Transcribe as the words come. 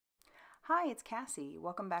Hi, it's Cassie.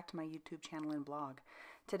 Welcome back to my YouTube channel and blog.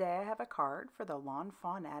 Today I have a card for the Lawn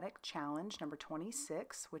Fawn Attic Challenge number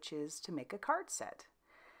 26, which is to make a card set.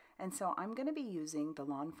 And so I'm going to be using the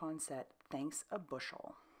Lawn Fawn set Thanks a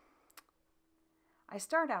Bushel. I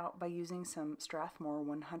start out by using some Strathmore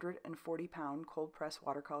 140-pound cold press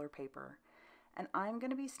watercolor paper, and I'm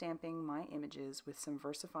going to be stamping my images with some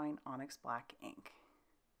Versafine Onyx black ink.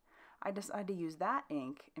 I decided to use that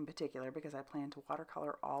ink in particular because I plan to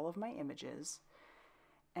watercolor all of my images,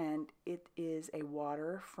 and it is a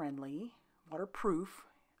waterproof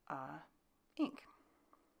ink.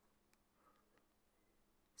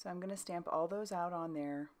 So I'm going to stamp all those out on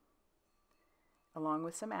there along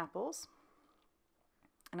with some apples,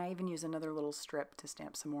 and I even use another little strip to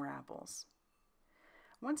stamp some more apples.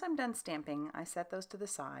 Once I'm done stamping, I set those to the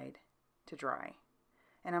side to dry.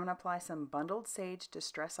 And I'm going to apply some Bundled Sage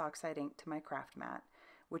Distress Oxide ink to my craft mat,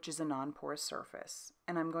 which is a non-porous surface.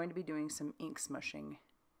 And I'm going to be doing some ink smushing.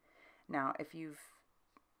 Now, if you've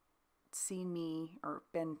seen me or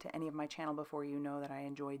been to any of my channel before, you know that I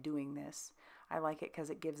enjoy doing this. I like it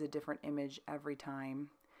because it gives a different image every time.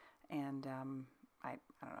 And I don't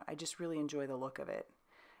know, I just really enjoy the look of it.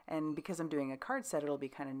 And because I'm doing a card set, it'll be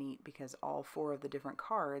kind of neat because all 4 of the different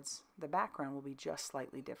cards, the background will be just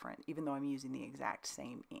slightly different, even though I'm using the exact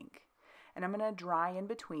same ink. And I'm going to dry in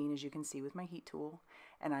between, as you can see with my heat tool,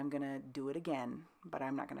 and I'm going to do it again, but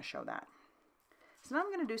I'm not going to show that. So now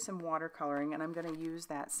I'm going to do some watercoloring, and I'm going to use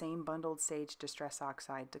that same Bundled Sage Distress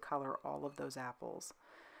Oxide to color all of those apples.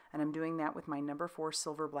 And I'm doing that with my number 4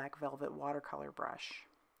 Silver Black Velvet watercolor brush.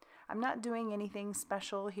 I'm not doing anything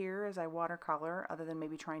special here as I watercolor other than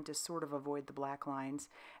maybe trying to sort of avoid the black lines.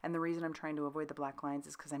 And the reason I'm trying to avoid the black lines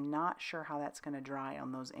is because I'm not sure how that's going to dry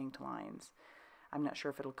on those inked lines. I'm not sure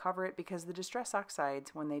if it'll cover it because the Distress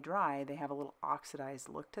Oxides, when they dry, they have a little oxidized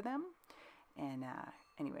look to them. And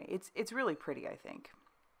anyway, it's really pretty, I think.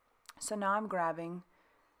 So now I'm grabbing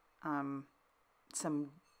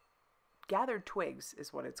some gathered twigs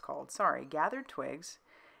is what it's called. Sorry, gathered twigs.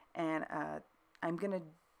 And I'm going to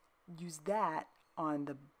use that on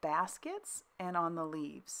the baskets and on the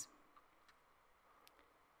leaves.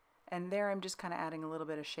 And there I'm just kind of adding a little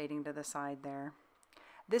bit of shading to the side there.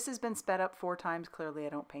 This has been sped up 4 times. Clearly I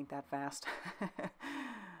don't paint that fast.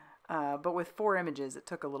 But with 4 images it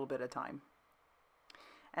took a little bit of time.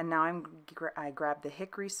 And now I grabbed the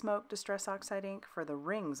Hickory Smoke Distress Oxide ink for the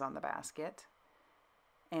rings on the basket.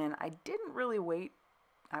 And I didn't really wait,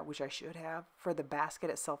 which I should have, for the basket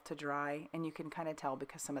itself to dry, and you can kind of tell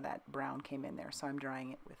because some of that brown came in there, so I'm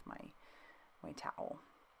drying it with my towel.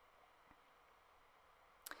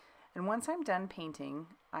 And once I'm done painting,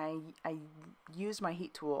 I used my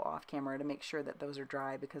heat tool off camera to make sure that those are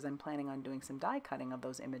dry because I'm planning on doing some die cutting of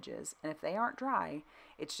those images, and if they aren't dry,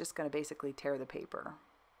 it's just going to basically tear the paper.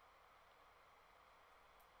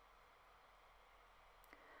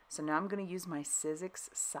 So now I'm going to use my Sizzix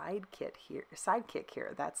sidekick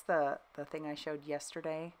here. That's the thing I showed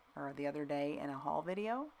yesterday or the other day in a haul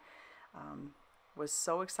video. Was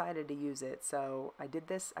so excited to use it. So I did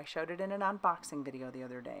this. I showed it in an unboxing video the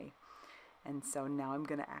other day. And so now I'm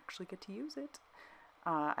going to actually get to use it.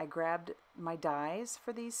 I grabbed my dies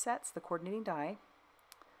for these sets, the coordinating die,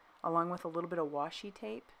 along with a little bit of washi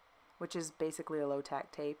tape, which is basically a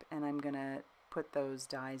low-tack tape. And I'm going to put those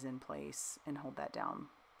dies in place and hold that down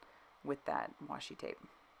with that washi tape.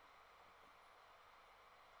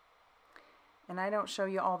 And I don't show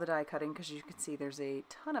you all the die cutting because you can see there's a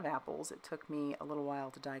ton of apples. It took me a little while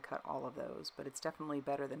to die cut all of those, but it's definitely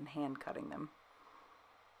better than hand cutting them.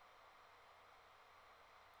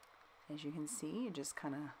 As you can see, you just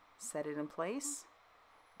kind of set it in place,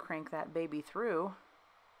 crank that baby through,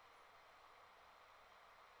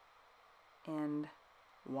 and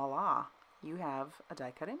voila, you have a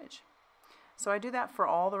die cut image. So I do that for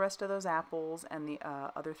all the rest of those apples and the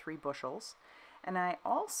other 3 bushels. And I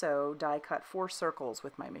also die cut 4 circles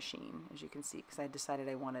with my machine, as you can see, because I decided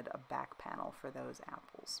I wanted a back panel for those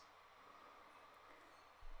apples.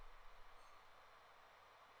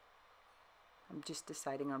 I'm just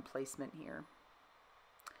deciding on placement here.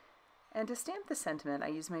 And to stamp the sentiment, I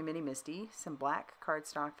use my Mini Misty, some black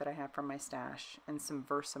cardstock that I have from my stash, and some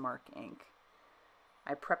Versamark ink.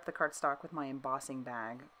 I prep the cardstock with my embossing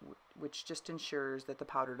bag, which just ensures that the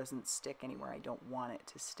powder doesn't stick anywhere I don't want it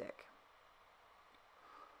to stick.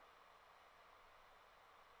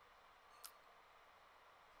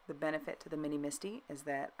 The benefit to the Mini Misty is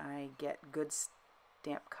that I get good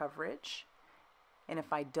stamp coverage, and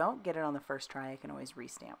if I don't get it on the first try, I can always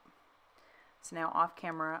restamp. So now off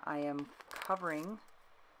camera, I am covering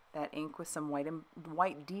that ink with some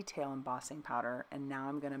white detail embossing powder, and now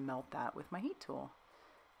I'm going to melt that with my heat tool.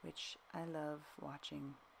 which I love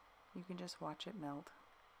watching. You can just watch it melt.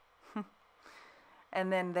 And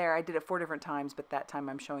then there, I did it 4 different times, but that time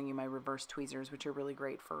I'm showing you my reverse tweezers, which are really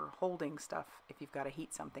great for holding stuff if you've got to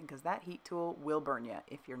heat something, because that heat tool will burn you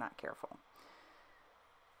if you're not careful.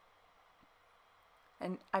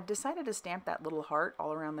 And I've decided to stamp that little heart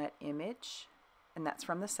all around that image, and that's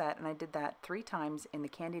from the set, and I did that 3 times in the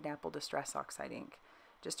Candied Apple Distress Oxide ink,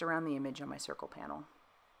 just around the image on my circle panel.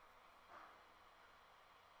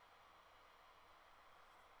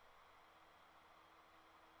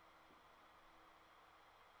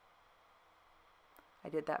 I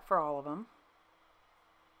did that for all of them.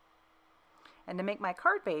 And to make my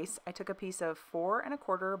card base, I took a piece of 4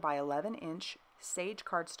 1/4 by 11 inch sage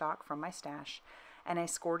cardstock from my stash, and I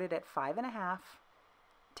scored it at 5 1/2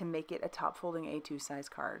 to make it a top folding A2 size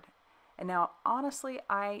card. And now, honestly,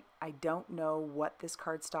 I don't know what this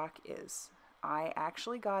cardstock is. I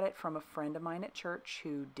actually got it from a friend of mine at church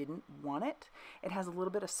who didn't want it. It has a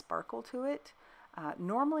little bit of sparkle to it.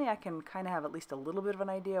 Normally I can kind of have at least a little bit of an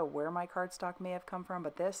idea where my cardstock may have come from,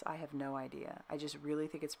 but this I have no idea. I just really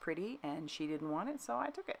think it's pretty, and she didn't want it, so I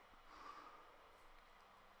took it.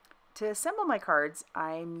 To assemble my cards,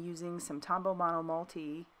 I'm using some Tombow Mono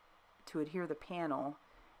Multi to adhere the panel,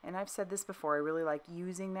 and I've said this before, I really like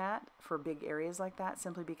using that for big areas like that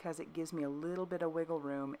simply because it gives me a little bit of wiggle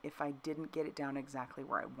room if I didn't get it down exactly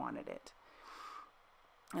where I wanted it.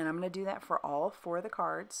 And I'm going to do that for all 4 of the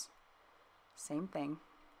cards. Same thing.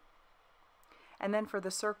 And then for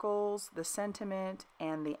the circles, the sentiment,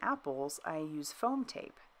 and the apples, I use foam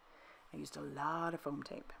tape. I used a lot of foam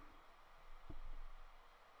tape.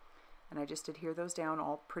 And I just adhere those down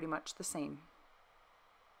all pretty much the same.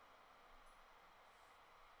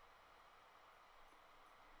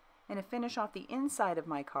 And to finish off the inside of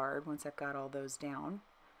my card, once I've got all those down,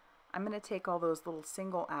 I'm going to take all those little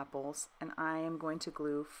single apples and I am going to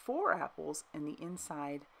glue 4 apples in the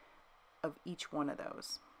inside of each one of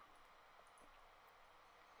those.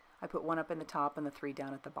 I put 1 up in the top and the 3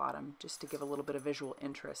 down at the bottom just to give a little bit of visual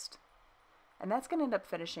interest. And that's going to end up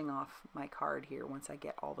finishing off my card here once I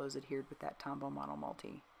get all those adhered with that Tombow Mono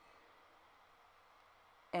Multi.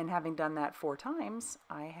 And having done that 4 times,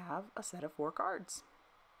 I have a set of 4 cards.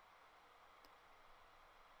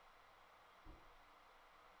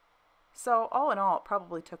 So all in all, it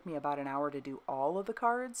probably took me about an hour to do all of the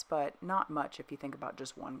cards, but not much if you think about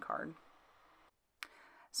just 1 card.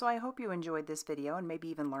 So I hope you enjoyed this video and maybe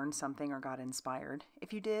even learned something or got inspired.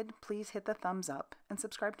 If you did, please hit the thumbs up and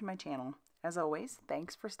subscribe to my channel. As always,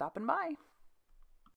 thanks for stopping by.